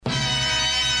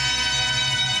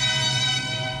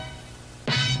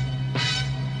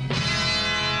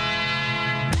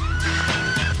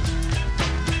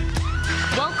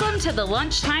to the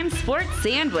Lunchtime Sports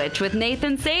Sandwich with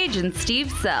Nathan Sage and Steve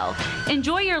Sell.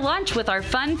 Enjoy your lunch with our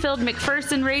fun-filled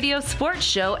McPherson Radio Sports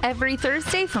Show every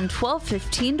Thursday from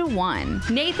 12:15 to 1.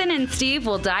 Nathan and Steve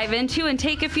will dive into and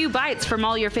take a few bites from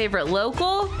all your favorite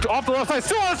local... Off the left side,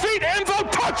 still on his feet, end zone,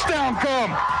 touchdown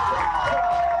come!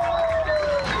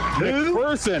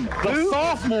 McPherson, the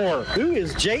sophomore. Who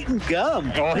is Jayton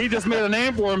Gum? Oh, he just made a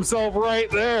name for himself right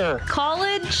there.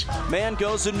 College. Man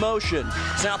goes in motion.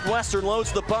 Southwestern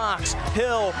loads the box.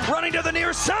 Hill running to the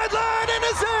near sideline and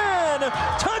is in!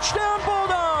 Touchdown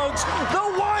Bulldogs!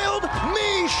 The Wild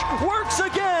Mish works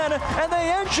again, and they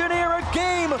engineer a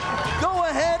game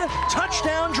go-ahead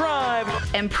touchdown drive.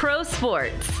 And pro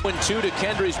sports. 2 to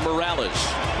Kendrys Morales.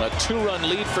 A 2-run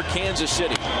lead for Kansas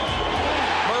City.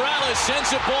 Morales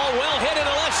sends a ball well hit into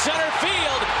left center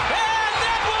field. And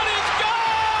that one is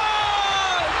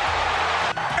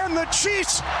gone! And the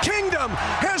Chiefs Kingdom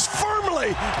has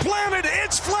firmly planted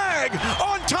its flag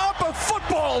on top of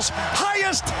football's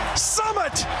highest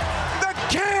summit. The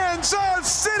Kansas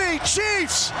City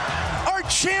Chiefs are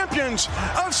champions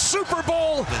of Super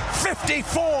Bowl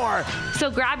 54.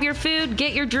 So grab your food,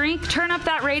 get your drink, turn up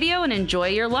that radio, and enjoy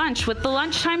your lunch with the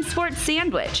Lunchtime Sports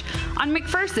Sandwich on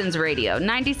McPherson's Radio,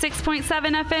 96.7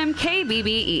 FM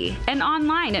KBBE, and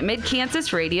online at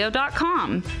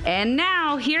midkansasradio.com. And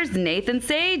now, here's Nathan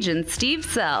Sage and Steve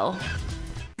Sell.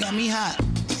 Got me hot.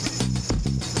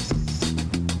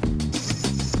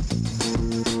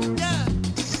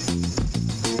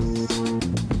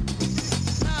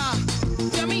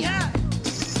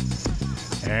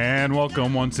 And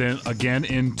welcome once again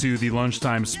into the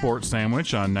Lunchtime Sports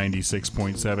Sandwich on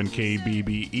 96.7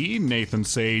 KBBE. Nathan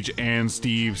Sage and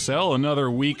Steve Sell. Another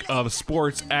week of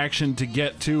sports action to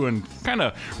get to and kind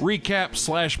of recap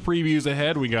 / previews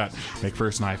ahead. We got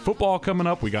McPherson High football coming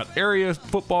up. We got area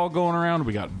football going around.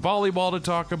 We got volleyball to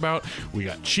talk about. We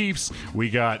got Chiefs. We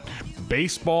got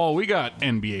baseball. We got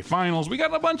NBA Finals. We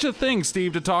got a bunch of things,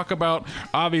 Steve, to talk about.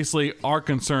 Obviously, our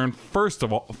concern, first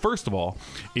of all,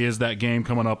 is that game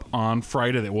coming up on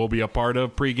Friday that we'll be a part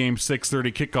of. Pre-game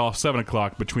 6:30, kickoff 7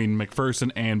 o'clock between McPherson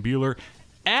and Buhler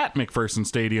at McPherson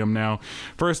Stadium. Now,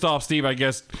 first off, Steve, I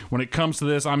guess when it comes to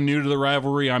this, I'm new to the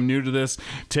rivalry. I'm new to this.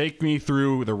 Take me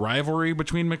through the rivalry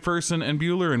between McPherson and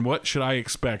Buhler, and what should I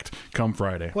expect come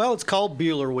Friday? Well, it's called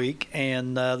Buhler Week,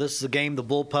 and this is a game the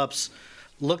Bullpups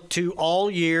look to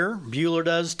all year. Buhler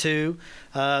does too.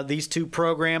 These two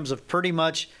programs have pretty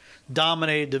much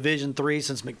dominated Division III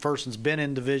since McPherson's been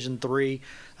in Division III.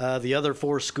 The other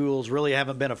four schools really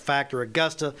haven't been a factor.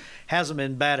 Augusta hasn't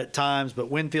been bad at times,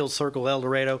 but Winfield, Circle, El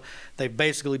Dorado, they've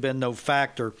basically been no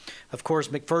factor. Of course,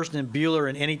 McPherson and Buhler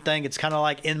in anything, it's kind of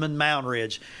like Inman Mountain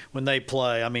Ridge when they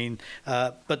play. I mean,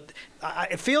 but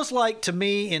it feels like to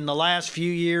me in the last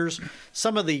few years,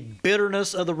 some of the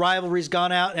bitterness of the rivalry's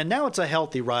gone out, and now it's a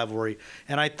healthy rivalry.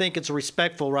 And I think it's a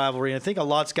respectful rivalry. And I think a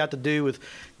lot's got to do with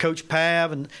Coach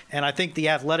Pav, and I think the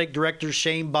athletic directors,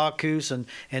 Shane Bacchus and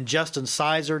Justin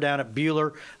Sizer down at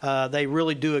Buhler, they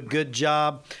really do a good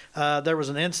job. There was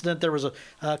an incident. There was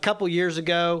a couple years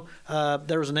ago,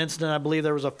 there was an incident. I believe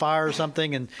there was a fire or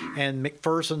something, and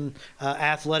McPherson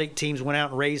athletic teams went out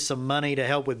and raised some money to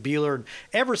help with Buhler. And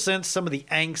ever since, some of the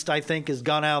angst, I think, has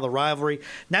gone out of the rivalry.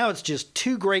 Now it's just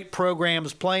two great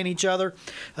programs playing each other.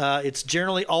 It's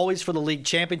generally always for the league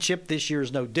championship. This year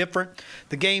is no different.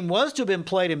 The game was to have been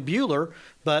played in Buhler,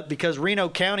 but because Reno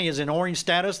County is in orange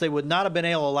status, they would not have been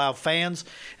able to allow fans.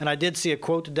 And I did see a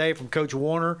quote today from Coach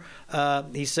Warner.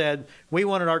 He said, we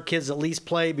wanted our kids to at least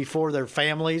play before their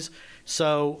families.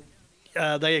 So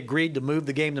they agreed to move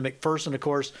the game to McPherson. Of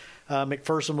course,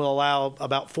 McPherson will allow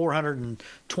about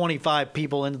 425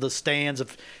 people into the stands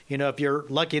if you're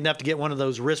lucky enough to get one of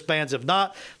those wristbands. If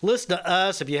not, listen to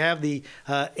us. If you have the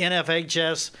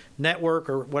NFHS network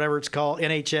or whatever it's called,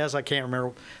 NHS, I can't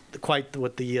remember quite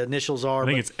what the initials are. I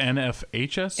think it's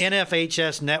NFHS?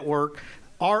 NFHS network.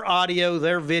 Our audio,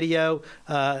 their video,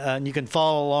 and you can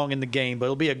follow along in the game. But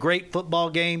it'll be a great football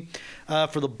game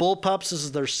for the Bullpups. This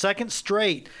is their second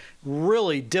straight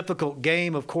really difficult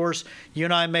game. Of course, you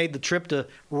and I made the trip to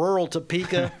rural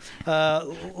Topeka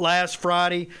last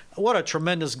Friday. What a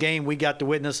tremendous game we got to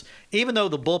witness. Even though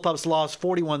the Bullpups lost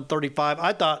 41-35,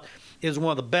 I thought it was one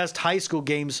of the best high school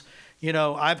games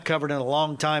I've covered in a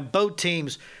long time. Both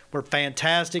teams were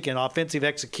fantastic in offensive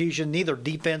execution. Neither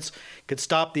defense could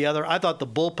stop the other. I thought the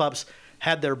Bullpups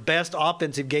had their best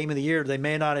offensive game of the year. They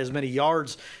may not have as many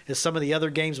yards as some of the other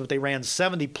games, but they ran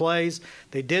 70 plays.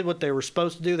 They did what they were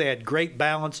supposed to do. They had great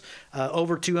balance,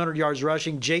 over 200 yards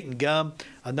rushing. Jayton Gum,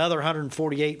 another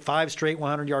 148, 5 straight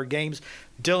 100-yard games.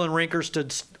 Dylan Rinker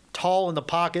stood tall in the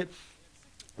pocket.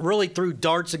 really threw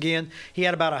darts again. He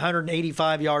had about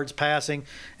 185 yards passing,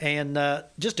 and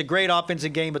just a great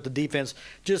offensive game, but the defense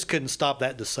just couldn't stop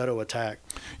that DeSoto attack.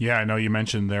 Yeah, I know you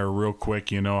mentioned there real quick,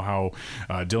 how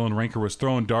Dylan Rinker was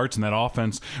throwing darts in that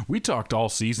offense. We talked all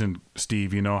season,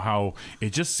 Steve, how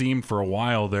it just seemed for a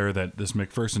while there that this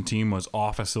McPherson team was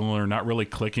off a cylinder, not really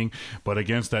clicking, but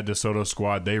against that DeSoto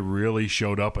squad, they really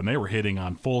showed up and they were hitting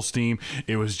on full steam.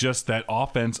 It was just that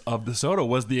offense of DeSoto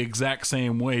was the exact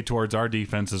same way towards our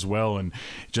defense as well, and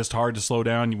just hard to slow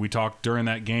down. We talked during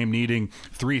that game needing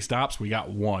 3 stops. We got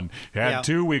 1. Had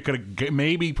 2. We could have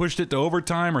maybe pushed it to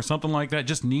overtime or something like that.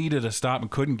 Just needed a stop and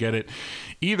couldn't get it.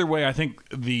 Either way, I think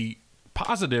the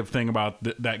positive thing about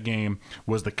that game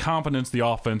was the confidence the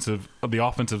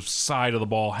offensive side of the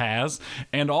ball has,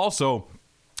 and also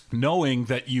knowing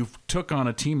that you've took on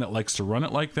a team that likes to run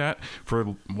it like that. For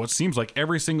what seems like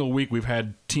every single week we've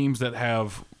had teams that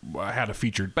have had a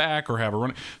featured back or have a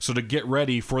run. So to get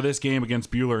ready for this game against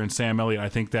Buhler and Sam Elliott, I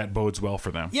think that bodes well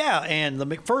for them. Yeah, and the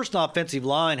McPherson offensive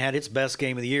line had its best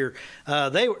game of the year.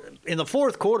 They were in the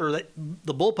fourth quarter.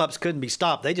 The Bullpups couldn't be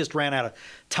stopped. They just ran out of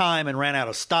time and ran out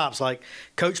of stops. Like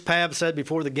Coach Pav said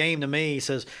before the game to me, he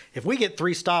says, if we get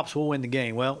 3 stops, we'll win the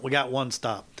game. Well, we got 1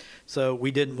 stop, so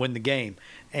we didn't win the game.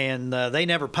 And they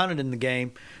never punted in the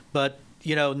game. But,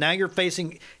 now you're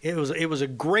facing – it was a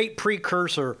great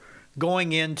precursor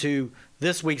going into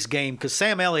this week's game because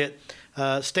Sam Elliott,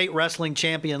 state wrestling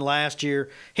champion last year,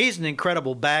 he's an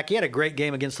incredible back. He had a great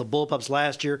game against the Bullpups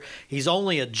last year. He's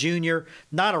only a junior,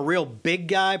 not a real big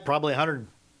guy, probably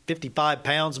 155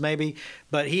 pounds maybe,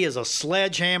 but he is a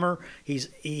sledgehammer.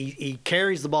 He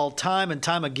carries the ball time and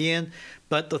time again.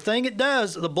 But the thing it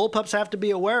does, the Bullpups have to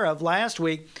be aware of, last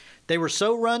week they were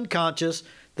so run conscious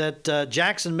that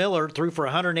Jackson Miller threw for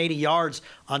 180 yards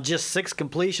on just 6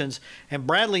 completions. And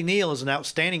Bradley Neal is an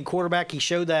outstanding quarterback. He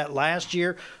showed that last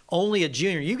year, only a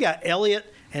junior. You got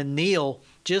Elliott and Neal,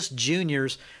 just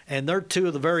juniors, and they're 2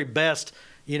 of the very best,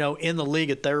 in the league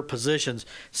at their positions.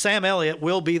 Sam Elliott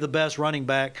will be the best running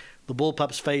back the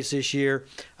Bullpups face this year.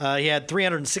 He had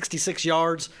 366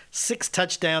 yards, 6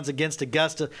 touchdowns against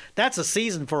Augusta. That's a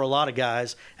season for a lot of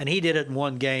guys, and he did it in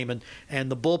 1 game. And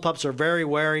the Bullpups are very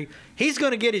wary. He's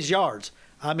going to get his yards.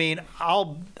 I mean,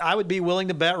 I would be willing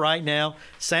to bet right now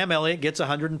Sam Elliott gets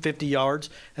 150 yards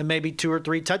and maybe 2 or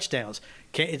 3 touchdowns.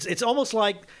 It's almost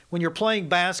like when you're playing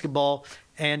basketball,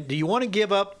 and do you want to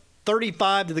give up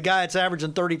 35 to the guy that's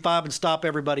averaging 35 and stop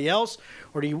everybody else,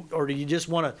 or do you just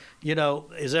want to,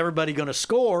 is everybody going to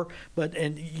score?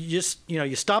 And you just,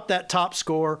 you stop that top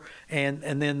scorer, and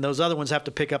then those other ones have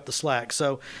to pick up the slack.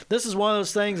 So this is one of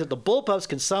those things that the Bullpups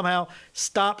can somehow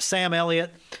stop Sam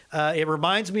Elliott. It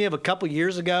reminds me of a couple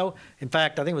years ago. In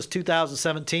fact, I think it was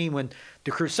 2017 when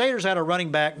the Crusaders had a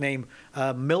running back named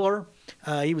Miller.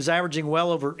 He was averaging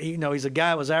well over, he's a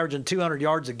guy who was averaging 200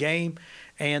 yards a game.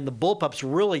 And the Bullpups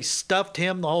really stuffed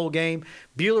him the whole game.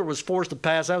 Buhler was forced to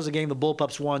pass. That was a game the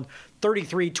Bullpups won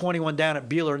 33-21 down at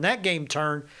Buhler. And that game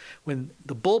turned when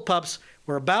the Bullpups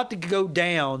were about to go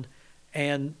down,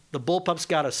 and the Bullpups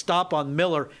got a stop on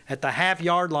Miller at the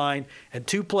half-yard line. And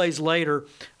 2 plays later,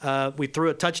 we threw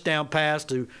a touchdown pass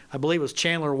to, I believe it was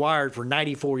Chandler Wired for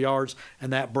 94 yards,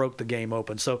 and that broke the game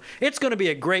open. So it's going to be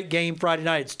a great game Friday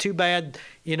night. It's too bad,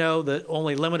 that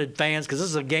only limited fans, because this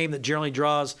is a game that generally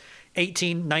draws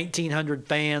 1,900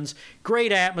 fans.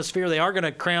 Great atmosphere. They are going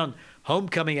to crown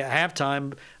homecoming at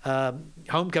halftime.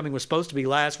 Homecoming was supposed to be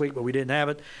last week, but we didn't have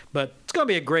it. But it's going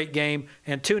to be a great game,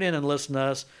 and tune in and listen to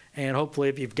us. And hopefully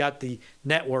if you've got the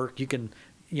network, you can,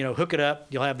 hook it up.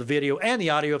 You'll have the video and the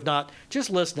audio. If not, just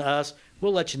listen to us.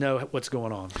 We'll let you know what's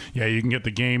going on. Yeah, you can get the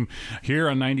game here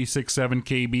on 96.7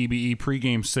 KBBE,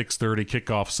 pregame 6:30,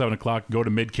 kickoff 7 o'clock. Go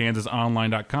to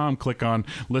midkansasonline.com, click on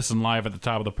Listen Live at the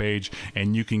top of the page,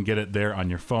 and you can get it there on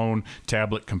your phone,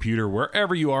 tablet, computer,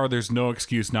 wherever you are. There's no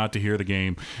excuse not to hear the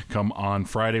game come on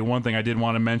Friday. One thing I did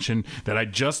want to mention that I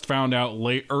just found out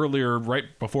earlier,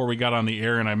 right before we got on the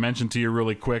air, and I mentioned to you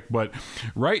really quick, but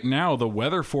right now the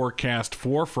weather forecast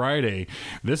for Friday,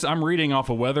 I'm reading off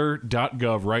of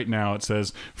weather.gov right now. It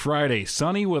says Friday,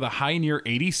 sunny with a high near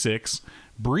 86,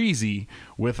 breezy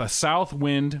with a south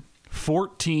wind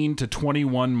 14 to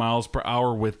 21 miles per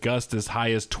hour with gusts as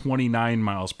high as 29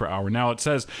 miles per hour. Now it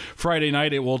says Friday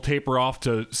night it will taper off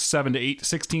to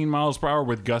 16 miles per hour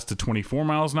with gusts to 24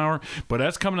 miles an hour, but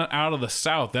that's coming out of the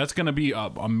south. That's going to be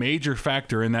a major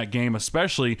factor in that game,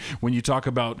 especially when you talk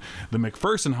about the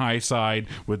McPherson High side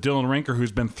with Dylan Rinker,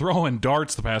 who's been throwing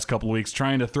darts the past couple of weeks,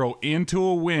 trying to throw into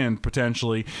a wind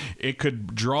potentially. It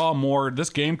could draw more. This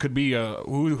game could be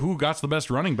who got the best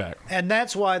running back. And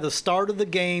that's why the start of the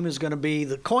game is going to be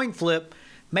the coin flip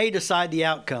may decide the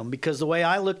outcome, because the way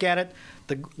I look at it,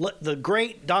 The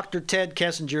great Dr. Ted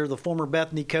Kessinger, the former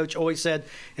Bethany coach, always said,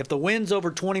 if the wind's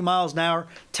over 20 miles an hour,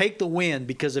 take the wind,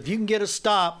 because if you can get a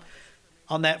stop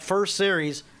on that first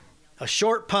series, a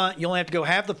short punt, you only have to go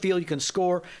half the field, you can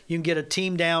score, you can get a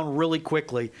team down really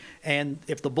quickly. And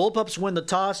if the Bullpups win the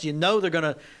toss, you know they're going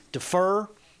to defer,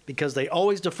 because they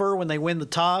always defer when they win the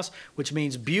toss, which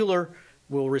means Buhler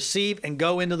will receive and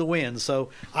go into the wind. So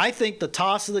I think the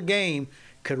toss of the game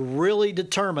could really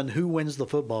determine who wins the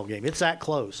football game. It's that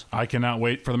close. I cannot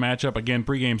wait for the matchup. Again,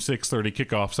 pregame 6:30,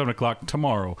 kickoff 7 o'clock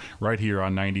tomorrow, right here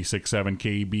on 96.7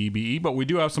 KBBE. But we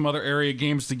do have some other area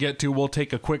games to get to. We'll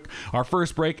take our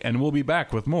first break, and we'll be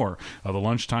back with more of the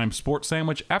Lunchtime Sports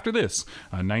Sandwich after this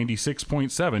on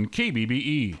 96.7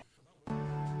 KBBE.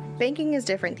 Banking is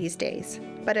different these days,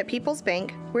 but at People's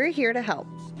Bank, we're here to help.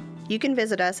 You can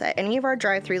visit us at any of our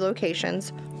drive-thru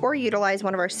locations or utilize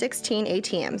one of our 16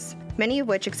 ATMs, many of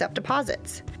which accept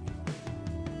deposits.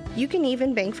 You can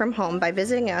even bank from home by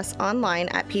visiting us online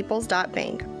at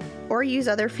peoples.bank or use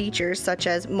other features such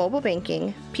as mobile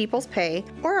banking, People's Pay,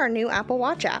 or our new Apple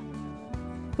Watch app.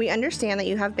 We understand that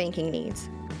you have banking needs,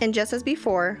 and just as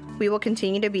before, we will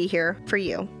continue to be here for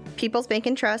you. People's Bank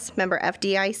and Trust, member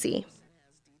FDIC.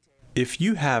 If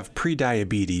you have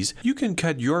prediabetes, you can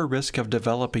cut your risk of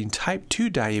developing type 2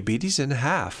 diabetes in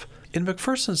half. In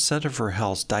McPherson Center for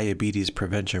Health's Diabetes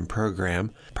Prevention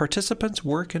Program, participants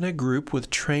work in a group with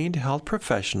trained health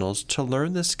professionals to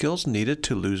learn the skills needed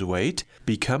to lose weight,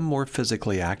 become more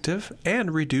physically active,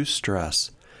 and reduce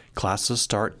stress. Classes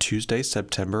start Tuesday,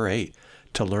 September 8.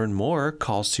 To learn more,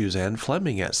 call Suzanne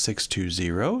Fleming at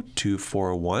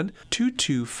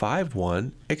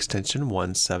 620-241-2251, extension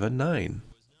 179.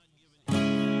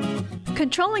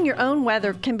 Controlling your own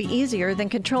weather can be easier than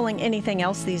controlling anything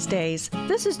else these days.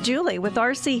 This is Julie with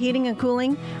RC Heating and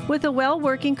Cooling. With a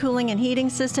well-working cooling and heating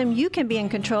system, you can be in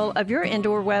control of your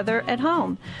indoor weather at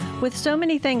home. With so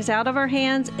many things out of our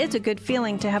hands, it's a good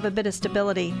feeling to have a bit of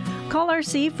stability. Call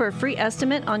RC for a free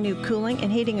estimate on new cooling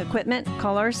and heating equipment.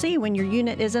 Call RC when your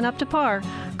unit isn't up to par.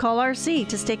 Call RC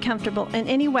to stay comfortable in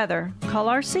any weather. Call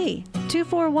RC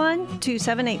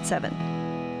 241-2787.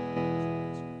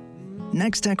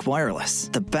 Nextech Wireless,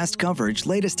 the best coverage,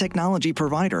 latest technology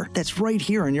provider that's right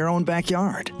here in your own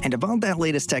backyard. And about that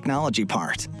latest technology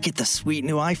part, get the sweet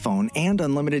new iPhone and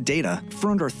unlimited data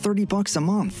for under $30 a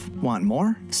month. Want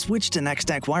more? Switch to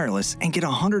Nextech Wireless and get a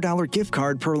 $100 gift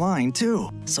card per line, too.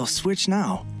 So switch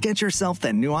now. Get yourself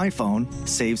that new iPhone,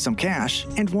 save some cash,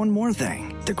 and one more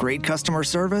thing. The great customer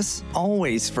service,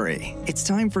 always free. It's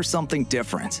time for something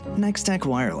different. Nextech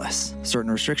Wireless.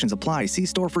 Certain restrictions apply. See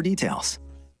store for details.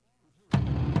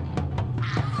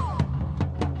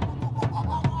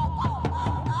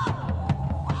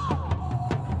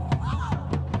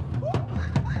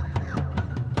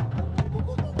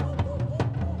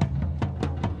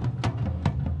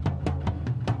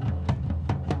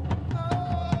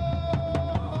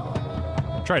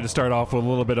 Tried to start off with a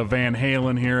little bit of Van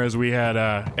Halen here as we had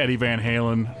Eddie Van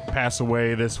Halen pass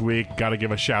away this week. Got to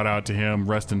give a shout out to him.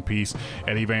 Rest in peace,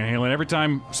 Eddie Van Halen. Every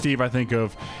time, Steve, I think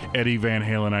of Eddie Van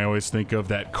Halen, I always think of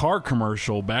that car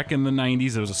commercial back in the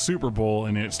 90s. It was a Super Bowl,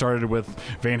 and it started with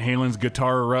Van Halen's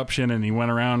guitar eruption, and he went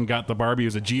around and got the Barbie. It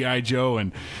was a G.I. Joe,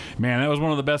 and man, that was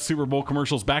one of the best Super Bowl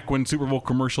commercials back when Super Bowl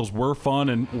commercials were fun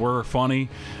and were funny.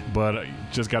 But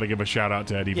just got to give a shout out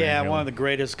to Eddie Van Halen. Yeah, one of the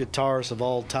greatest guitarists of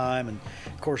all time, and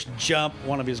of course, Jump,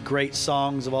 one of his great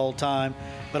songs of all time.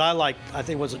 But I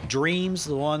think, was it Dreams,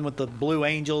 the one with the Blue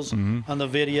Angels on the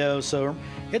video? So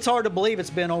it's hard to believe it's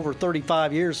been over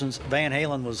 35 years since Van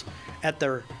Halen was at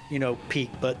their, peak.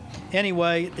 But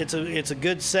anyway, it's a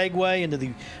good segue into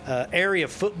the area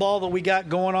football that we got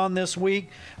going on this week.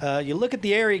 You look at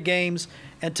the area games,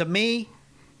 and to me,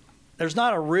 there's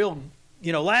not a real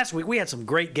last week we had some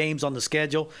great games on the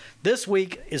schedule. This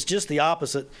week is just the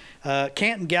opposite.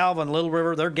 Canton, Galvin, Little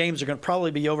River, their games are going to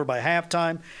probably be over by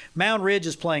halftime. Mound Ridge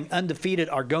is playing undefeated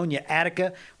Argonia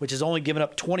Attica, which has only given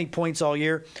up 20 points all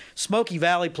year. Smoky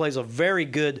Valley plays a very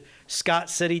good Scott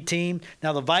City team.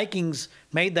 Now, the Vikings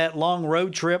made that long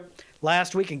road trip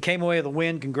last week and came away with a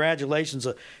win. Congratulations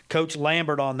to Coach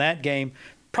Lambert on that game.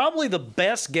 Probably the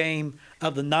best game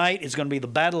of the night is going to be the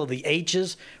Battle of the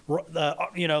H's.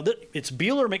 It's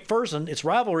Buhler-McPherson. It's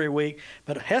rivalry week,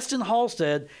 but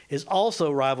Heston-Halstead is also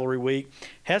rivalry week.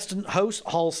 Heston hosts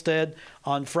Halstead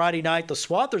on Friday night. The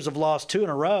Swathers have lost 2 in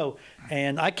a row,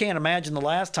 and I can't imagine the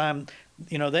last time,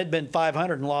 they'd been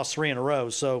 500 and lost 3 in a row.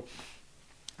 So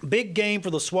big game for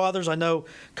the Swathers. I know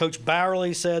Coach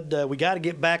Bowerly said we got to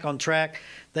get back on track.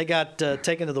 They got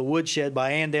taken to the woodshed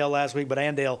by Andale last week, but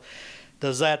Andale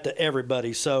does that to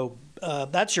everybody. So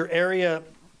that's your area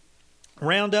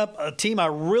round up a team I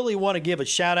really want to give a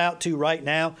shout out to right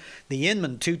now, the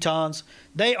Inman Teutons.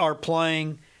 They are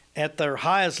playing at their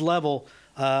highest level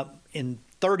in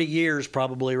 30 years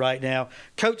probably right now.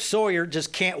 Coach Sawyer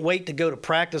just can't wait to go to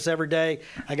practice every day.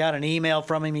 I got an email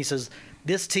from him. He says,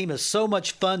 this team is so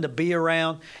much fun to be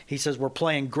around. He says, we're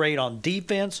playing great on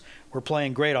defense. We're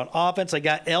playing great on offense. I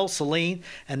got El Saline,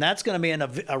 and that's going to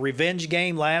be a revenge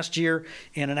game last year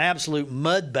in an absolute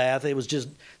mud bath. It was just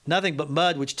nothing but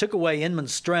mud, which took away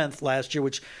Inman's strength last year,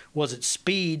 which was its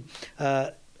speed.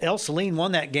 El Saline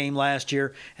won that game last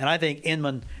year, and I think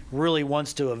Inman really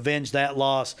wants to avenge that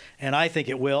loss, and I think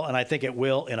it will, and I think it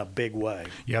will in a big way.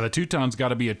 Yeah, the Teutons got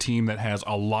to be a team that has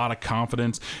a lot of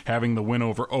confidence, having the win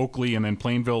over Oakley and then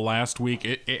Plainville last week.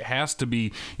 It has to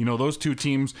be, those two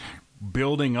teams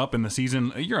building up in the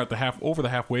season. You're at over the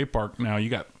halfway mark now. You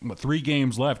got 3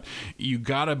 games left. You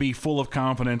got to be full of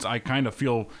confidence. I kind of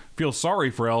feel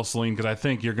sorry for El Saline because I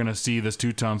think you're going to see this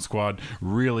Teuton squad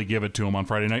really give it to them on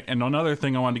Friday night. And another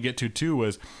thing I wanted to get to too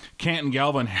was Canton,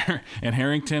 Galva, and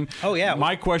Harrington. Oh yeah.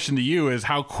 My question to you is,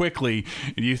 how quickly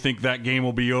do you think that game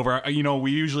will be over?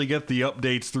 We usually get the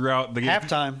updates throughout the game.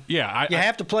 Halftime. Yeah, you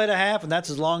have to play to half, and that's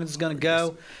as long as it's going to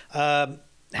go.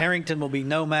 Harrington will be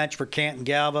no match for Canton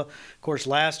Galva. Of course,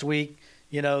 last week,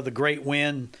 the great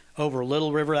win over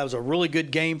Little River. That was a really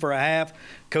good game for a half.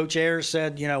 Coach Ayers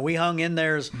said, we hung in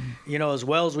there as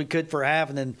well as we could for a half,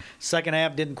 and then second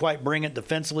half didn't quite bring it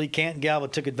defensively. Canton Galva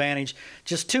took advantage.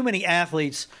 Just too many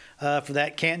athletes for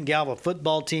that Canton Galva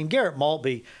football team. Garrett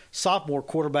Maltby, sophomore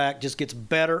quarterback, just gets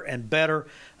better and better.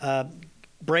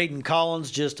 Braden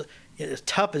Collins just as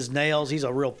tough as nails. He's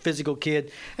a real physical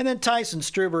kid. And then Tyson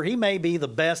Struber, he may be the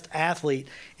best athlete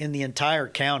in the entire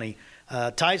county.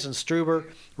 Tyson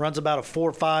Struber runs about a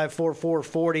 4.5, 4.4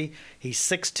 40. He's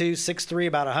 6'2", 6'3",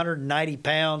 about 190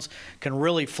 pounds, can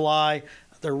really fly.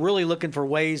 They're really looking for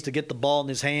ways to get the ball in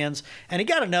his hands. And he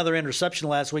got another interception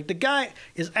last week. The guy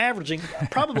is averaging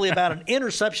probably about an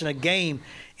interception a game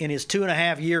in his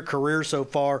 2.5-year career so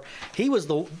far. He was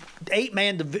the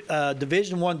 8-man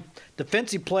Division I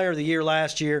Defensive Player of the Year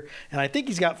last year, and I think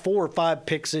he's got 4 or 5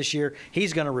 picks this year.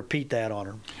 He's going to repeat that on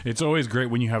him. It's always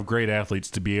great when you have great athletes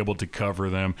to be able to cover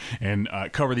them and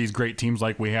cover these great teams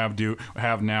like we have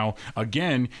now.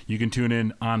 Again, you can tune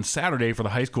in on Saturday for the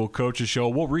High School Coaches Show.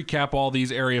 We'll recap all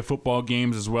these area football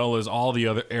games as well as all the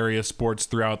other area sports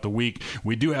throughout the week.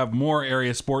 We do have more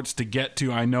area sports to get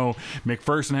to. I know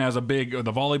McPherson has the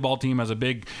volleyball team has a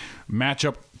big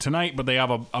matchup tonight, but they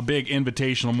have a big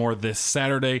invitational more this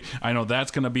Saturday. I know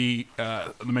that's going to be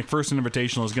the McPherson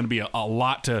Invitational is going to be a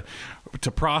lot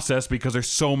to process because there's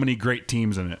so many great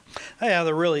teams in it. Yeah,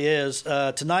 there really is.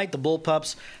 Tonight, the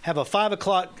Bullpups have a 5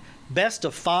 o'clock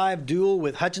best-of-5 duel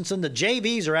with Hutchinson. The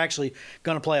JVs are actually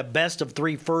going to play a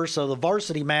best-of-3 first, so the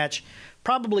varsity match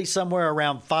probably somewhere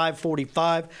around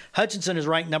 5:45. Hutchinson is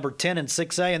ranked number 10 in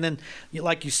 6A. And then,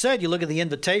 like you said, you look at the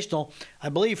Invitational, I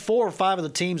believe 4 or 5 of the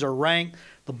teams are ranked.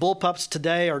 The Bullpups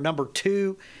today are number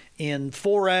 2 in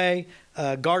 4A.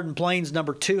 Garden Plains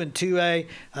number 2 in 2A.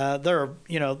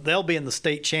 They'll be in the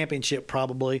state championship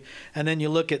probably. And then you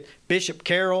look at Bishop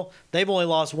Carroll. They've only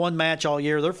lost 1 match all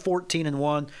year. They're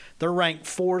 14-1. They're ranked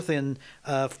 4th in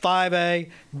 5A.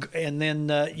 And then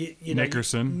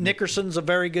Nickerson's a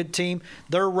very good team.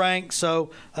 They're ranked.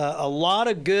 So a lot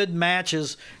of good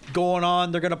matches going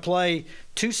on. They're going to play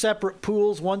 2 separate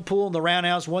pools, 1 pool in the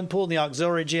Roundhouse, 1 pool in the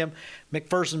auxiliary gym.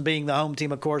 McPherson, being the home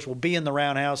team, of course, will be in the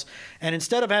Roundhouse. And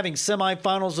instead of having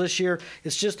semifinals this year,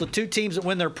 it's just the 2 teams that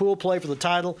win their pool play for the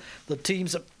title. The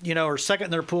teams that are second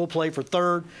in their pool play for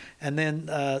third, and then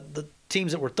the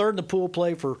teams that were third in the pool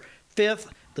play for 5th.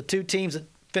 The 2 teams that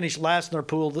finished last in their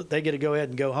pool, they get to go ahead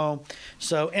and go home.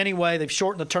 So anyway, they've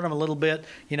shortened the tournament a little bit,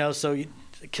 so you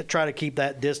try to keep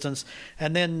that distance.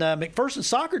 And then McPherson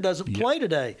Soccer doesn't play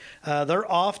today. They're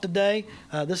off today.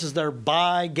 This is their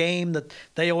bye game that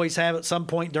they always have at some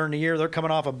point during the year. They're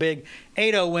coming off a big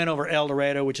 8-0 win over El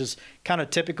Dorado, which is kind of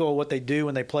typical of what they do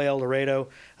when they play El Dorado.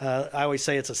 I always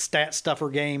say it's a stat stuffer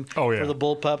game for the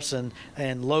Bullpups,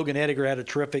 and Logan Edgar had a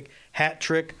terrific hat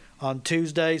trick on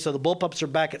Tuesday. So the Bullpups are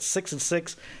back at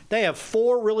 6-6. They have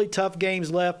 4 really tough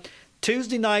games left.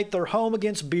 Tuesday night, they're home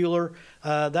against Buhler.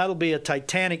 That'll be a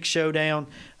titanic showdown.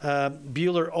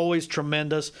 Buhler always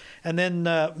tremendous. And then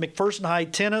McPherson High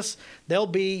Tennis, they'll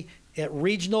be at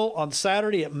Regional on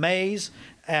Saturday at Mays,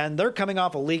 and they're coming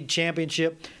off a league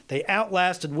championship. They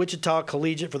outlasted Wichita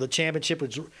Collegiate for the championship,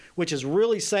 which is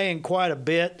really saying quite a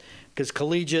bit because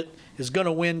Collegiate is going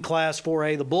to win Class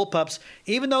 4A. The Bullpups,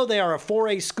 even though they are a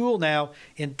 4A school now,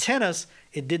 in tennis,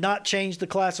 It did not change the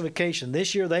classification.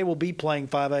 This year they will be playing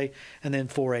 5A and then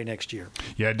 4A next year.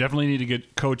 Yeah, definitely need to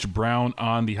get Coach Brown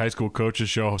on the high school coaches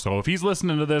show. So if he's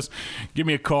listening to this, give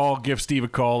me a call, give Steve a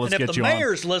call. Let's get you on. And if the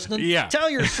mayor's listening, tell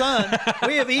your son,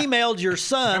 we have emailed your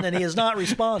son and he has not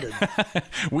responded.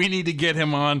 We need to get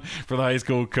him on for the high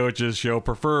school coaches show,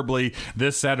 preferably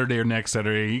this Saturday or next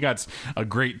Saturday. He got a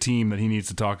great team that he needs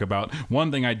to talk about. One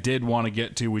thing I did want to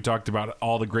get to, we talked about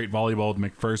all the great volleyball with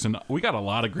McPherson. We got a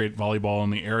lot of great volleyball in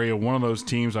the area. One of those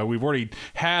teams we've already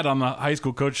had on the high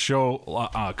school coach show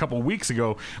a couple of weeks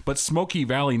ago, but Smoky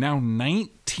Valley now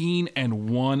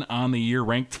 19-1 on the year,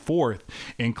 ranked 4th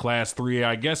in Class 3A.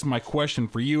 I guess my question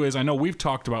for you is, I know we've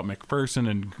talked about McPherson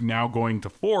and now going to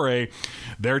 4A,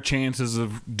 their chances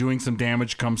of doing some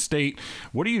damage come state.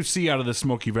 What do you see out of the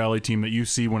Smoky Valley team that you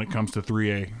see when it comes to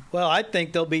 3A? Well, I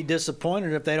think they'll be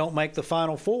disappointed if they don't make the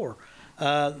Final Four.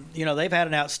 They've had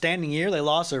an outstanding year. They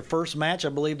lost their first match, I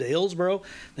believe, to Hillsboro.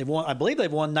 I believe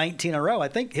they've won 19 in a row. I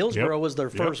think Hillsboro was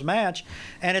their first match.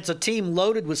 And it's a team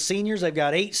loaded with seniors. They've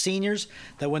got 8 seniors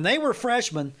that when they were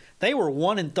freshmen, they were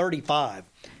 1-35.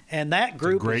 And that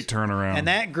group great turnaround. And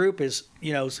that group is,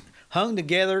 hung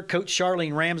together. Coach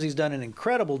Charlene Ramsey's done an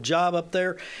incredible job up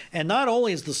there. And not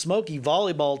only is the Smoky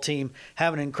volleyball team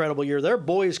having an incredible year, their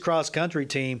boys cross country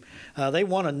team, they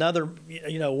won another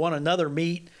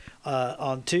meet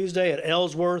on Tuesday at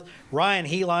Ellsworth. Ryan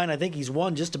Heline, I think he's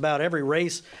won just about every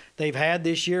race they've had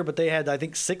this year, but they had, I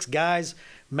think, 6 guys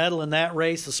medal in that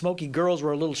race. The Smoky girls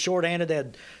were a little short-handed. They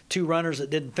had 2 runners that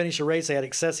didn't finish the race. They had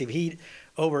excessive heat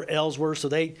over Ellsworth, so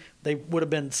they would have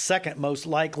been second most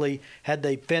likely had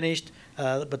they finished.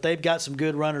 But they've got some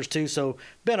good runners too. So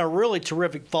been a really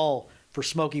terrific fall for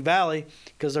Smoky Valley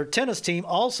because their tennis team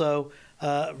also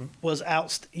was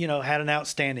had an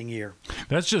outstanding year.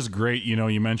 That's just great.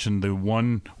 You mentioned the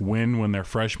one win when they're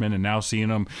freshmen and now seeing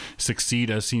them succeed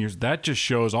as seniors. That just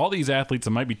shows all these athletes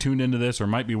that might be tuned into this or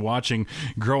might be watching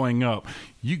growing up.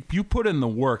 You put in the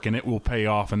work and it will pay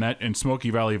off, and Smoky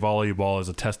Valley volleyball is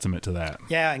a testament to that.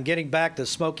 Yeah, and getting back to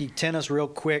Smoky tennis real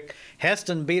quick,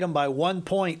 Heston beat them by 1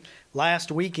 point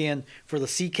last weekend for the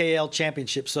CKL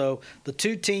championship. So the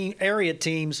 2 area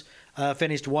teams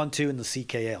finished 1-2 in the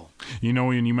CKL.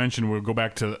 And you mentioned we'll go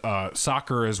back to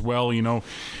soccer as well.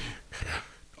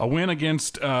 A win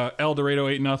against El Dorado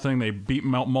 8-0. They beat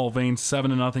Mulvane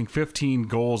 7-0. 15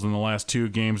 goals in the last 2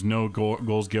 games. No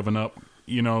goals given up.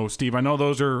 Steve, I know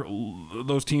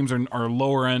those teams are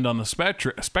lower end on the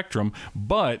spectrum,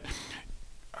 but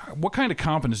what kind of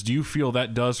confidence do you feel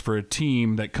that does for a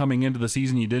team that coming into the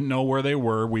season you didn't know where they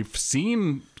were? We've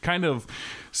seen kind of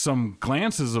some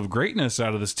glances of greatness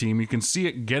out of this team. You can see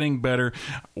it getting better.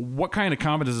 What kind of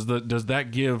confidence does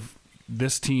that give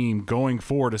this team going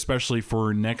forward, especially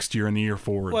for next year and the year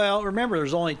forward? Well, remember,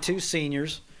 there's only 2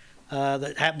 seniors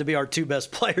that happen to be our 2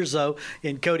 best players, though,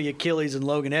 in Cody Achilles and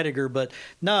Logan Edgar. But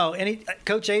no,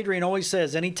 Coach Adrian always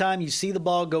says anytime you see the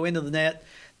ball go into the net,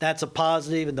 that's a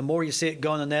positive, and the more you see it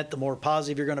go in the net, the more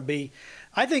positive you're going to be.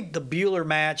 I think the Buhler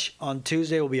match on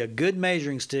Tuesday will be a good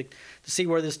measuring stick to see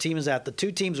where this team is at. The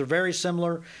 2 teams are very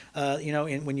similar.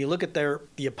 And when you look at the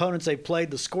opponents they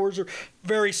played, the scores are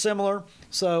very similar.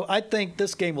 So I think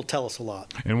this game will tell us a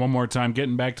lot. And one more time,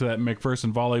 getting back to that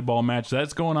McPherson volleyball match,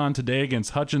 that's going on today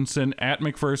against Hutchinson at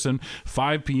McPherson,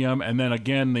 5 p.m. And then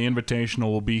again, the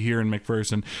Invitational will be here in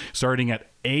McPherson starting at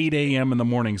 8 a.m. in the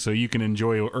morning, so you can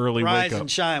enjoy an early wake up. Rise and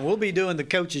shine. We'll be doing the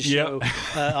coaches show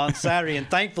on Saturday, and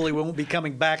thankfully we won't be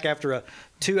coming back after a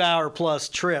 2-hour-plus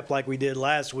trip like we did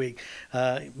last week.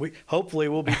 Hopefully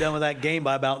we'll be done with that game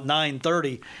by about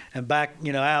 9:30 and back,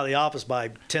 out of the office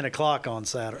by 10 o'clock on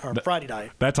Saturday or Friday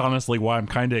night. That's honestly why I'm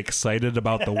kind of excited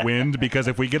about the wind, because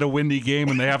if we get a windy game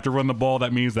and they have to run the ball,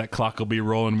 that means that clock will be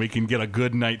rolling. We can get a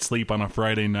good night's sleep on a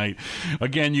Friday night.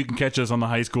 Again, you can catch us on the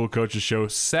High School Coaches Show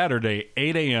Saturday,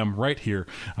 8 a.m. right here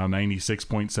on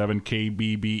 96.7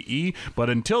 KBBE. But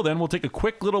until then, we'll take a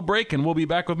quick little break and we'll be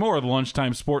back with more of the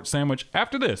Lunchtime Sports Sandwich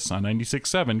after this on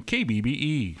 96.7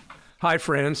 KBBE. Hi,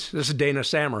 friends. This is Dana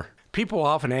Sammer. People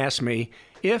often ask me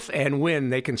if and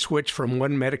when they can switch from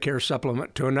one Medicare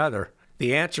supplement to another.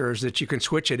 The answer is that you can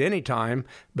switch at any time,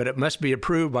 but it must be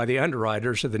approved by the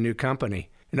underwriters of the new company.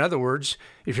 In other words,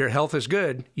 if your health is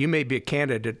good, you may be a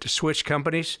candidate to switch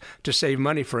companies to save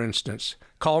money, for instance.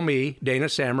 Call me, Dana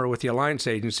Sammer, with the Alliance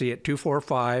Agency at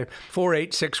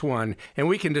 245-4861, and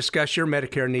we can discuss your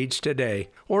Medicare needs today.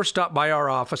 Or stop by our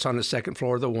office on the second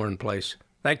floor of the Warren Place.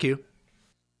 Thank you.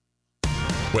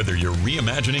 Whether you're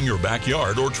reimagining your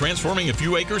backyard or transforming a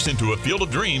few acres into a field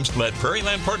of dreams, let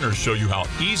Prairieland Partners show you how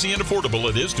easy and affordable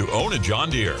it is to own a John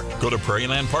Deere. Go to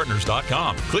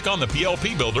prairielandpartners.com. Click on the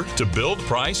PLP Builder to build,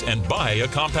 price, and buy a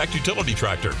compact utility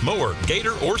tractor, mower,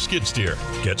 gator, or skid steer.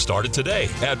 Get started today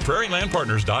at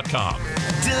prairielandpartners.com.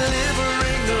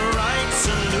 Delivering the right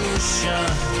solution.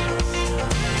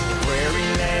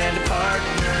 Prairieland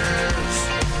Partners.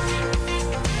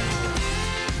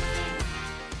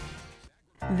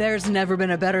 There's never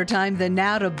been a better time than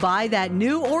now to buy that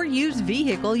new or used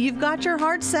vehicle you've got your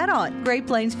heart set on. Great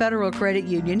Plains Federal Credit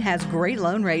Union has great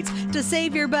loan rates to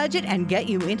save your budget and get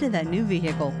you into that new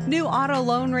vehicle. New auto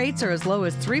loan rates are as low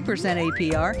as 3%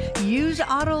 APR. Used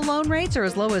auto loan rates are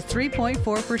as low as 3.4%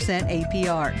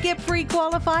 APR. Get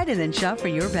pre-qualified and then shop for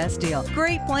your best deal.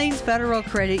 Great Plains Federal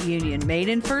Credit Union, made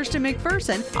in First and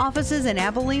McPherson, offices in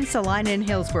Abilene, Salina, and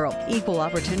Hillsboro. Equal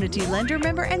Opportunity Lender,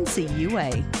 member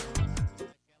NCUA.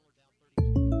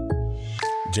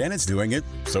 Janet's doing it,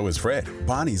 so is Fred.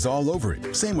 Bonnie's all over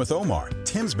it. Same with Omar.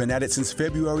 Tim's been at it since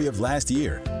February of last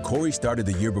year. Corey started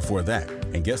the year before that.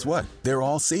 And guess what? They're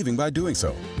all saving by doing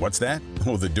so. What's that?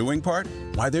 Oh, the doing part?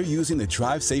 Why, they're using the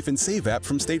Drive Safe and Save app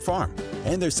from State Farm.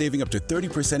 And they're saving up to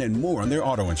 30% and more on their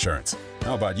auto insurance.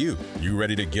 How about you? You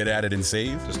ready to get at it and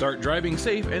save? To start driving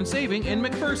safe and saving in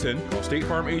McPherson, call State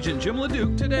Farm agent Jim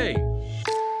LeDuc today.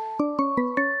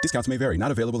 Discounts may vary.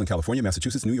 Not available in California,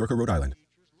 Massachusetts, New York, or Rhode Island.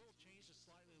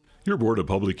 Your Board of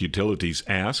Public Utilities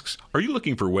asks, are you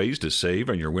looking for ways to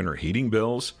save on your winter heating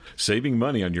bills? Saving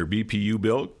money on your BPU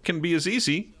bill can be as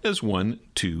easy as 1,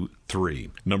 2,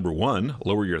 3. Number 1,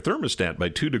 lower your thermostat by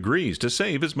 2 degrees to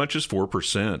save as much as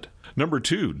 4%. Number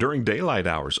 2, during daylight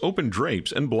hours, open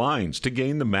drapes and blinds to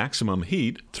gain the maximum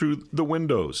heat through the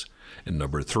windows. And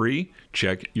number 3,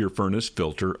 check your furnace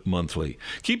filter monthly.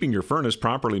 Keeping your furnace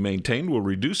properly maintained will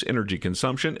reduce energy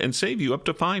consumption and save you up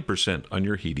to 5% on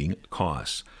your heating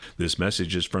costs. This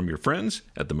message is from your friends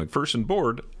at the McPherson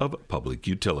Board of Public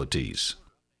Utilities.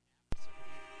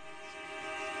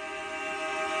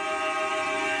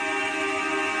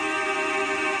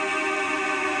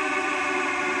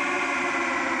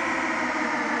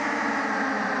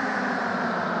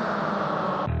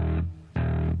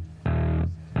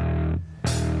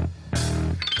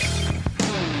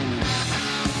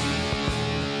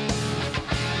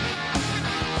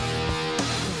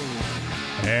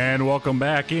 And welcome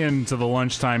back into the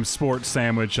Lunchtime Sports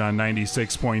Sandwich on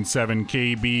 96.7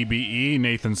 KBBE.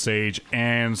 Nathan Sage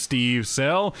and Steve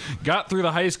Sell got through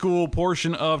the high school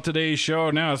portion of today's show.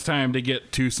 Now it's time to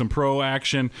get to some pro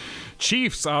action.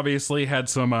 Chiefs obviously had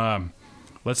some,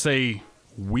 let's say,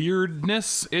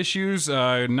 weirdness issues.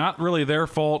 Not really their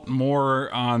fault, more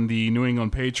on the New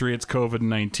England Patriots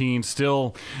COVID-19.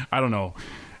 Still, I don't know,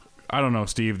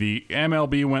 Steve. The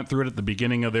MLB went through it at the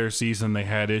beginning of their season. They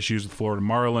had issues with Florida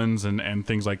Marlins and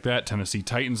things like that. Tennessee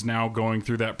Titans now going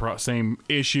through that same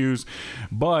issues.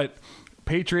 But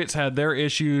Patriots had their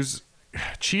issues.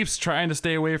 Chiefs trying to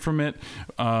stay away from it.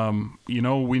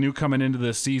 We knew coming into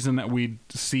this season that we'd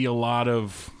see a lot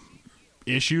of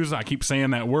issues. I keep saying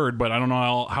that word, but I don't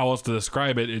know how else to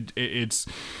describe it. It's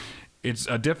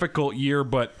a difficult year,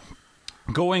 but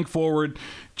going forward,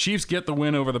 Chiefs get the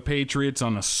win over the Patriots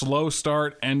on a slow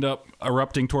start, end up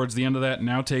erupting towards the end of that,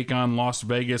 now take on Las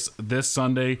Vegas this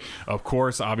Sunday. Of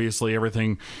course, obviously,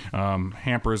 everything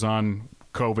hampers on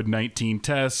COVID-19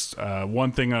 tests.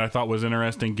 One thing that I thought was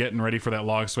interesting, getting ready for that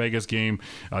Las Vegas game,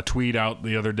 a tweet out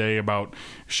the other day about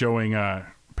showing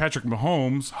Patrick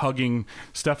Mahomes hugging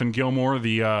Stephen Gilmore,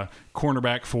 the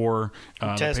cornerback for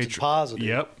the tested positive.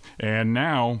 Yep. And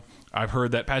now I've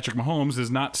heard that Patrick Mahomes is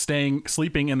not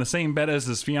sleeping in the same bed as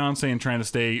his fiance and trying to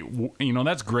stay.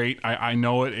 That's great. I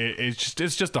know it. It's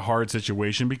just a hard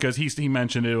situation because he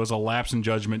mentioned it was a lapse in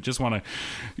judgment. Just want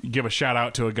to give a shout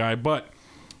out to a guy, but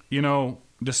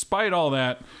despite all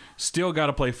that, still got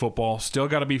to play football, still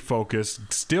got to be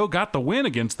focused, still got the win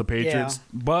against the Patriots,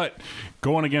 but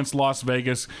going against Las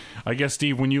Vegas, I guess,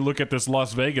 Steve, when you look at this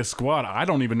Las Vegas squad, I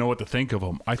don't even know what to think of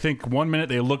them. I think one minute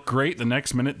they look great, the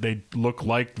next minute they look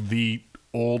like the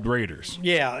old Raiders.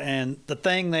 Yeah, and the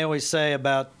thing they always say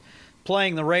about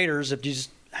playing the Raiders, if you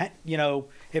just,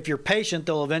 if you're patient,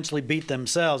 they'll eventually beat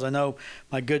themselves. I know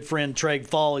my good friend Trey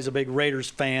Fall, he's a big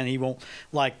Raiders fan. He won't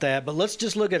like that. But let's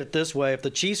just look at it this way. If the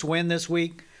Chiefs win this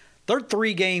week, they're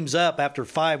 3 games up after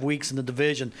 5 weeks in the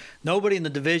division. Nobody in the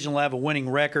division will have a winning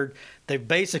record. They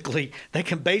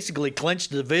can basically clinch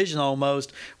the division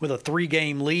almost with a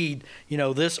 3-game lead,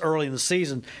 this early in the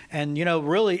season. And,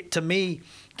 really, to me,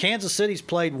 Kansas City's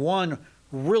played one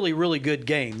really, really good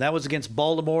game. That was against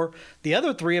Baltimore. The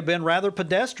other 3 have been rather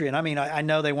pedestrian. I mean, I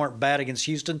know they weren't bad against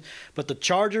Houston, but the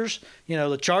Chargers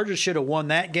should have won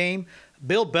that game.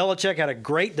 Bill Belichick had a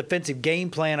great defensive game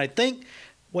plan. I think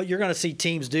what you're going to see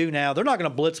teams do now, they're not going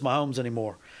to blitz Mahomes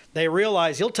anymore. They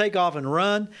realize he'll take off and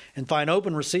run and find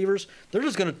open receivers. They're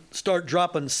just going to start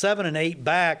dropping 7 and 8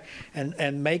 back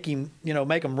and make him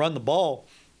run the ball.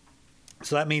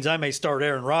 So that means I may start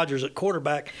Aaron Rodgers at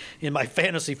quarterback in my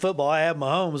fantasy football. I have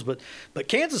Mahomes, but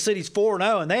Kansas City's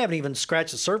 4-0, and they haven't even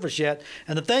scratched the surface yet.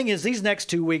 And the thing is, these next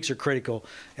 2 weeks are critical.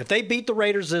 If they beat the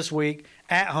Raiders this week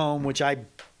at home, which I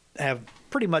have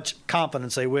pretty much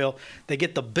confidence they will, they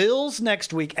get the Bills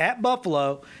next week at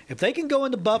Buffalo. If they can go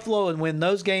into Buffalo and win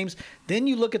those games, then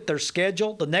you look at their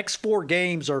schedule. The next 4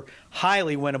 games are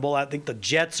highly winnable. I think the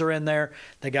Jets are in there.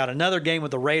 They got another game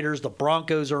with the Raiders. The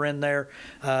Broncos are in there.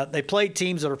 They play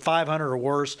teams that are 500 or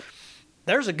worse.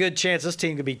 There's a good chance this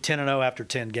team could be 10-0 after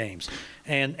 10 games.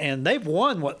 And they've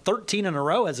won, 13 in a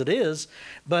row as it is.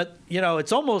 But,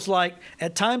 it's almost like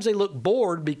at times they look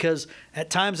bored because at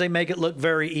times they make it look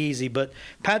very easy. But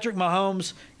Patrick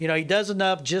Mahomes, he does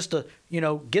enough just to,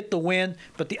 get the win.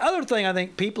 But the other thing I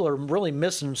think people are really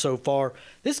missing so far,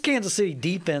 this Kansas City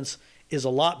defense is a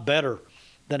lot better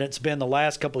than it's been the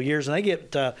last couple of years. And they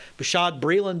get Bashaud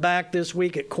Breeland back this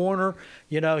week at corner.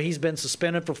 He's been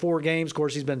suspended for 4 games. Of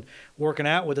course, he's been working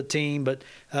out with the team. But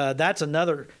that's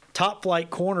another top-flight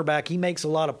cornerback. He makes a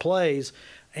lot of plays.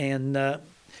 And,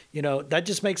 that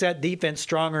just makes that defense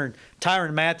stronger. And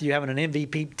Tyrann Mathieu having an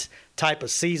MVP type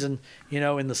of season,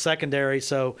 in the secondary.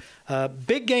 So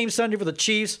big game Sunday for the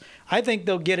Chiefs. I think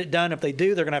they'll get it done. If they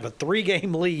do, they're going to have a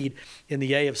 3-game lead in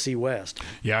the AFC West.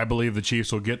 Yeah, I believe the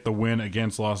Chiefs will get the win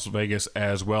against Las Vegas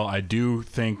as well. I do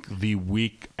think the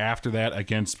week after that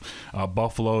against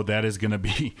Buffalo, that is going to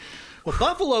be... Well,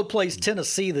 Buffalo plays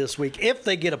Tennessee this week. If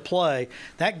they get a play,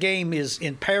 that game is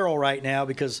in peril right now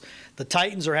because the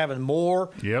Titans are having more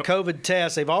COVID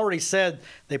tests. They've already said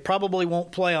they probably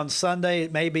won't play on Sunday.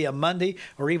 It may be a Monday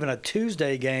or even a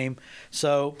Tuesday game.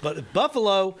 So, but if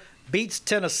Buffalo beats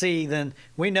Tennessee, then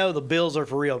we know the Bills are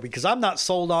for real because I'm not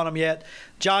sold on them yet.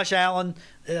 Josh Allen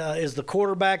is the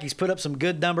quarterback. He's put up some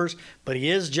good numbers, but he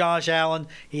is Josh Allen.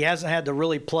 He hasn't had to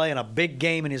really play in a big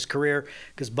game in his career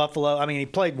because Buffalo, he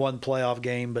played one playoff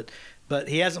game, but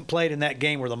he hasn't played in that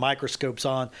game where the microscope's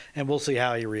on, and we'll see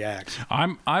how he reacts.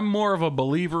 I'm more of a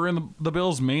believer in the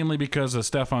Bills, mainly because of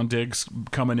Stephon Diggs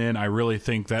coming in. I really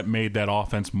think that made that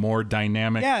offense more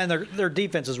dynamic. Yeah, and their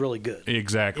defense is really good.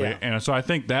 Exactly. Yeah. And so I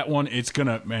think that one,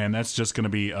 that's just going to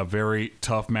be a very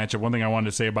tough matchup. One thing I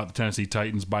wanted to say about the Tennessee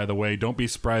Titans, by the way, don't be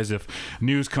surprised if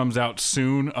news comes out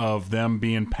soon of them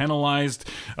being penalized,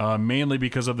 mainly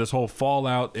because of this whole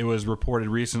fallout. It was reported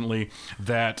recently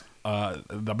that I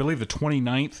believe the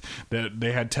 29th that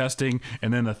they had testing,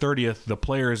 and then the 30th the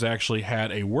players actually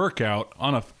had a workout,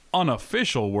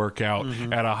 unofficial workout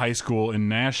at a high school in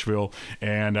Nashville,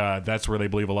 and that's where they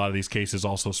believe a lot of these cases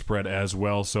also spread as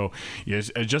well. So it's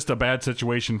just a bad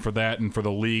situation for that and for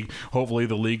the league. Hopefully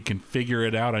the league can figure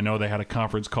it out. I know they had a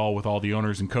conference call with all the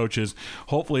owners and coaches.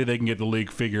 Hopefully they can get the league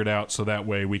figured out so that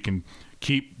way we can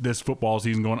keep this football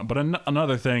season going. But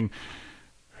another thing,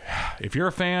 if you're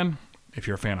a fan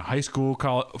of high school,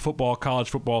 college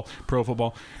football, pro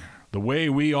football, the way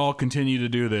we all continue to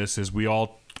do this is we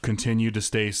all continue to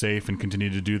stay safe and continue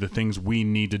to do the things we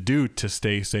need to do to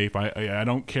stay safe. I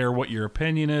don't care what your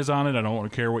opinion is on it. I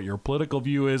don't care what your political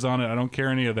view is on it. I don't care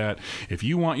any of that. If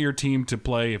you want your team to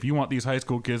play, if you want these high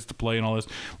school kids to play and all this,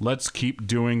 let's keep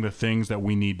doing the things that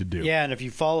we need to do. Yeah, and if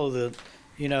you follow the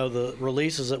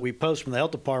releases that we post from the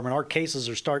health department, our cases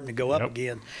are starting to go up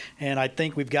again. And I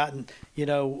think we've gotten,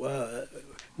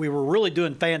 we were really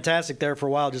doing fantastic there for a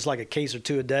while, just like a case or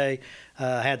 2 a day.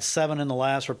 Had 7 in the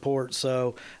last report.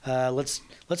 So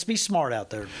let's be smart out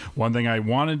there. One thing I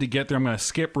wanted to get there, I'm going to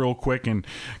skip real quick and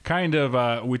kind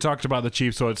of, we talked about the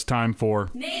Chiefs, so it's time for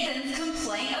Nathan's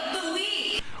Complaint of the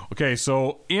Week. Okay,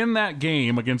 so in that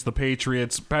game against the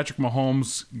Patriots, Patrick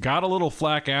Mahomes got a little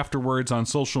flack afterwards on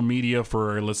social media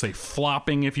for, let's say,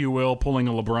 flopping, if you will, pulling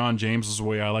a LeBron James is the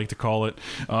way I like to call it.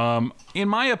 In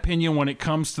my opinion, when it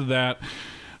comes to that,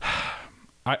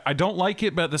 I don't like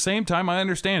it, but at the same time, I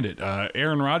understand it.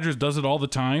 Aaron Rodgers does it all the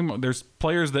time. There's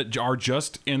players that are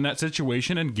just in that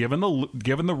situation, and given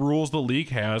the rules the league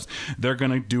has, they're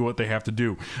going to do what they have to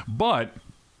do. But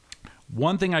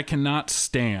one thing I cannot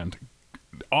stand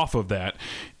off of that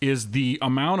is the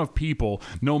amount of people,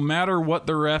 no matter what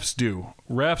the refs do,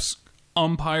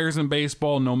 umpires in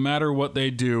baseball, no matter what they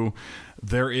do,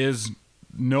 there is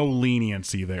no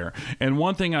leniency there. And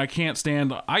one thing I can't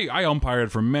stand, I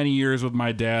umpired for many years with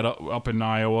my dad up in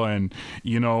Iowa, and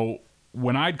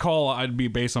when I'd call, I'd be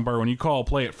base umpire. When you call a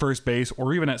play at first base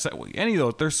or even at any of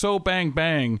those, they're so bang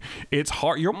bang. It's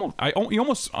hard. You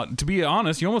almost, to be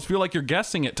honest, you almost feel like you're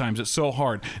guessing at times. It's so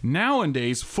hard.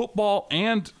 Nowadays, football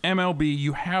and MLB,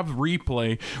 you have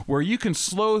replay where you can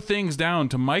slow things down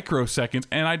to microseconds,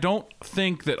 and I don't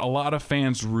think that a lot of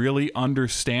fans really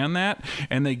understand that,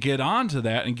 and they get onto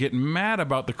that and get mad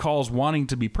about the calls wanting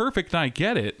to be perfect. And I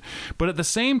get it, but at the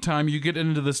same time, you get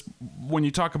into this when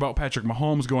you talk about Patrick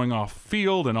Mahomes going off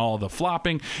field and all the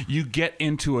flopping, you get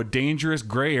into a dangerous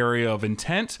gray area of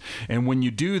intent. And when you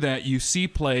do that, you see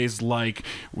plays like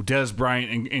Dez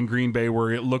Bryant in Green Bay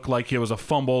where it looked like it was a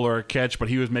fumble or a catch, but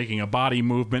he was making a body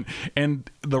movement. And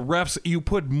the refs, you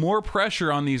put more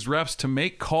pressure on these refs to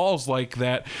make calls like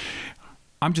that.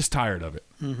 I'm just tired of it.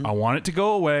 I want it to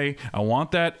go away. I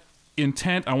want that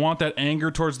intent. I want that anger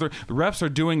towards the refs are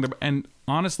doing and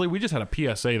honestly, we just had a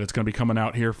PSA that's going to be coming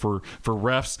out here for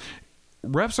refs.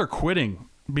 Refs are quitting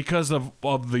because of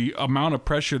the amount of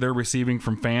pressure they're receiving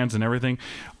from fans and everything.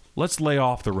 Let's lay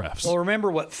off the refs. Well,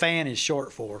 remember what fan is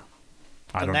short for.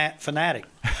 Fanatic.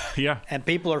 Yeah. And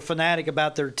people are fanatic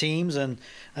about their teams, and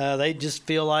they just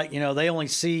feel like, they only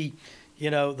see,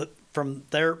 from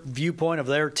their viewpoint of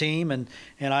their team, and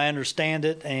I understand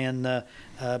it. And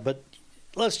but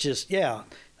let's just,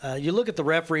 you look at the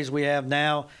referees we have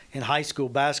now in high school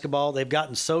basketball, they've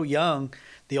gotten so young.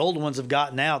 The old ones have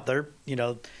gotten out. They're,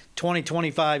 20,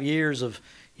 25 years of,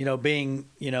 being,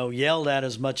 yelled at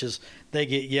as much as they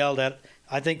get yelled at.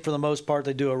 I think for the most part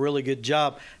they do a really good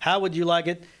job. How would you like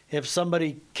it if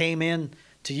somebody came in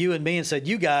to you and me and said,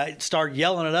 you guys start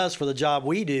yelling at us for the job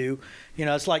we do?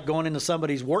 It's like going into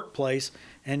somebody's workplace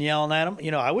and yelling at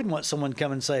them. I wouldn't want someone to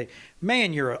come and say,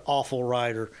 man, you're an awful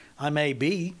writer. I may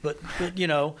be, but you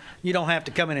don't have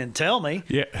to come in and tell me.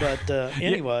 Yeah. But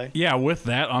anyway. Yeah. With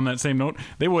that, on that same note,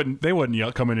 they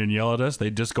wouldn't come in and yell at us.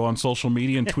 They'd just go on social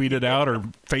media and tweet it out or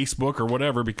Facebook or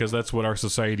whatever, because that's what our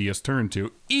society has turned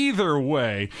to. Either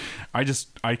way,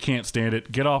 I can't stand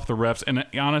it. Get off the refs. And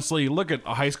honestly, look at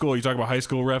high school. You talk about high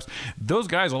school refs. Those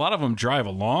guys, a lot of them drive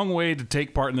a long way to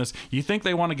take part in this. You think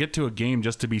they want to get to a game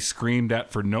just to be screamed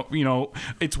at for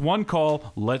it's one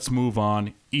call. Let's move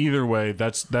on. Either way,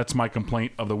 that's my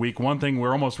complaint of the week. One thing,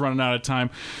 we're almost running out of time.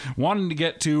 Wanting to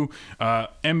get to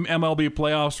MLB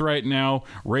playoffs right now.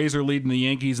 Rays are leading the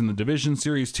Yankees in the division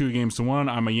series 2-1.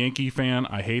 I'm a Yankee fan.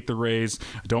 I hate the Rays.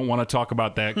 I don't want to talk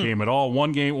about that game at all.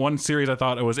 One series I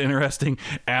thought it was interesting.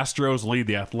 Astros lead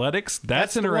the Athletics.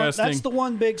 That's interesting. That's the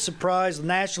one big surprise. The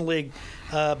National League,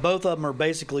 both of them are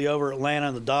basically over Atlanta,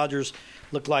 and the Dodgers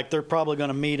look like they're probably going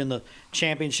to meet in the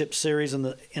championship series in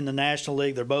the National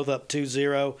League. They're both up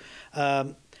 2-0.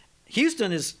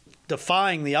 Houston is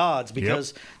defying the odds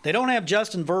because they don't have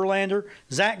Justin Verlander.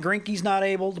 Zach Greinke's not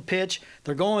able to pitch.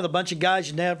 They're going with a bunch of guys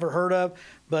you never heard of.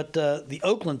 But the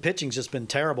Oakland pitching's just been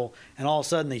terrible, and all of a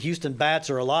sudden the Houston bats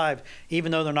are alive,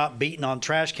 even though they're not beating on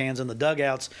trash cans in the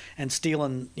dugouts and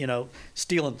stealing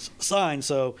signs.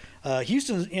 So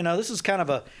Houston, this is kind of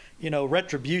a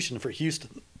retribution for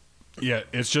Houston. Yeah,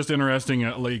 it's just interesting.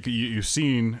 Like you've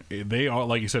seen, they are,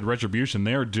 like you said, retribution.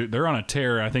 They're on a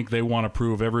tear. I think they want to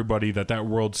prove everybody that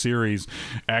World Series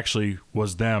actually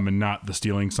was them and not the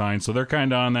stealing signs. So they're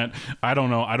kind of on that. I don't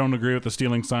know. I don't agree with the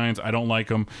stealing signs. I don't like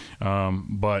them,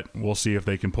 but we'll see if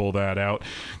they can pull that out.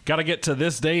 Got to get to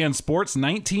this day in sports.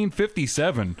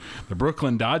 1957, the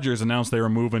Brooklyn Dodgers announced they were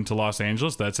moving to Los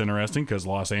Angeles. That's interesting because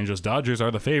Los Angeles Dodgers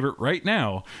are the favorite right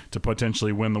now to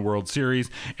potentially win the World Series.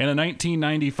 And in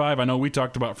 1995, I know we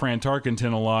talked about Fran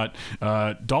Tarkenton a lot.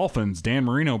 Dolphins, Dan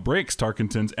Marino breaks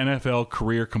Tarkenton's NFL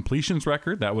career completions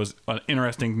record. That was an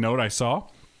interesting note I saw.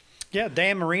 Yeah,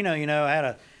 Dan Marino,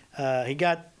 had he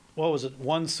got,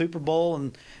 one Super Bowl,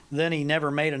 and then he never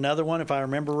made another one, if I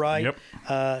remember right. Yep.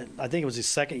 I think it was his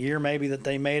second year maybe that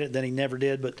they made it, then he never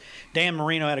did. But Dan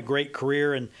Marino had a great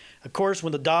career. And, of course,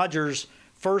 when the Dodgers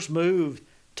first moved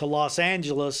to Los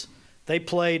Angeles, they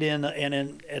played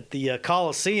at the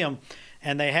Coliseum,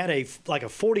 and they had a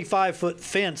 45-foot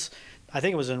fence. I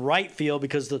think it was in right field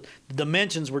because the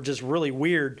dimensions were just really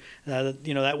weird.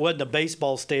 That wasn't a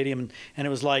baseball stadium, and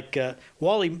it was like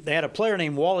Wally. They had a player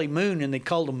named Wally Moon, and they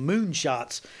called him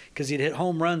Moonshots because he'd hit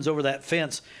home runs over that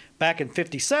fence back in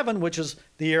 '57, which was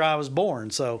the year I was born.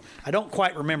 So I don't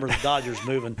quite remember the Dodgers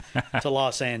moving to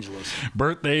Los Angeles.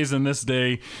 Birthdays in this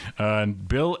day.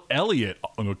 Bill Elliott,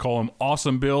 I'm going to call him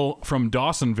Awesome Bill from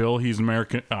Dawsonville. He's an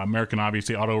American,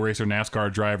 obviously, auto racer,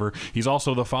 NASCAR driver. He's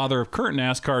also the father of current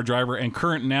NASCAR driver and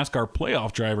current NASCAR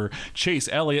playoff driver Chase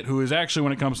Elliott, who is actually,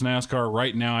 when it comes to NASCAR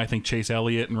right now, I think Chase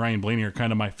Elliott and Ryan Blaney are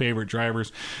kind of my favorite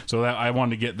drivers. So that I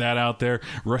wanted to get that out there.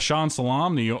 Rashawn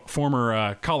Salam, the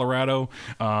former Colorado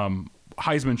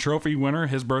Heisman Trophy winner.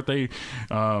 His birthday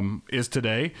is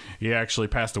today. He actually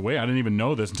passed away. I didn't even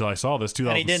know this until I saw this, 2016.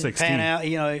 And he didn't pan out.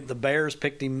 You know, the Bears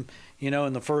picked him, you know,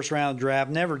 in the first round draft.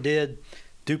 Never did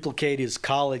duplicate his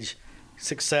college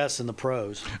success in the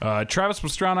pros. Travis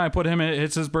Pastrana, I put him,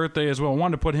 it's his birthday as well. I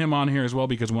wanted to put him on here as well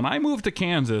because when I moved to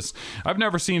Kansas, I've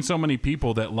never seen so many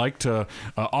people that like to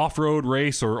off-road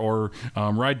race or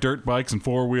ride dirt bikes and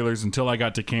four-wheelers until I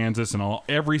got to Kansas, and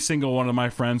every single one of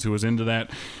my friends who was into that,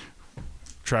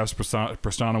 Travis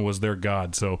Pastrana was their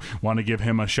god, so want to give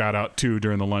him a shout out too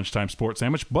during the Lunchtime Sports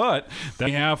Sandwich. But that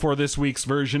we have for this week's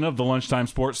version of the Lunchtime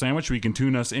Sports Sandwich. We can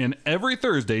tune us in every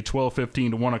Thursday,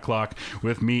 12:15 to 1 o'clock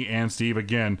with me and Steve.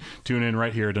 Again, tune in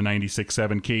right here to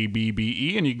 96.7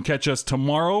 KBBE, and you can catch us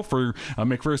tomorrow for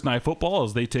McPherson High football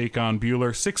as they take on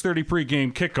Buhler. 6:30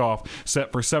 pregame kickoff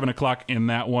set for 7 o'clock in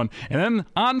that one. And then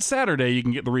on Saturday, you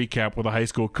can get the recap with a high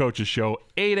school coaches show,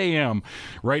 8 a.m.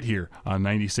 right here on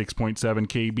 96.7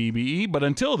 KBBE. But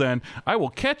until then, I will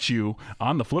catch you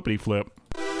on the flippity flip.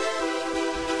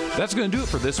 That's going to do it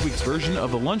for this week's version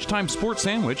of the Lunchtime Sports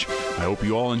Sandwich. I hope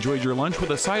you all enjoyed your lunch with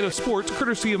a side of sports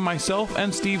courtesy of myself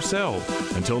and Steve Sell.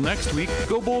 Until next week,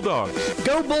 go Bulldogs.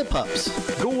 Go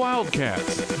Bullpups. Go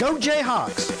Wildcats. Go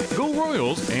Jayhawks. Go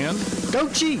Royals and go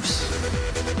Chiefs.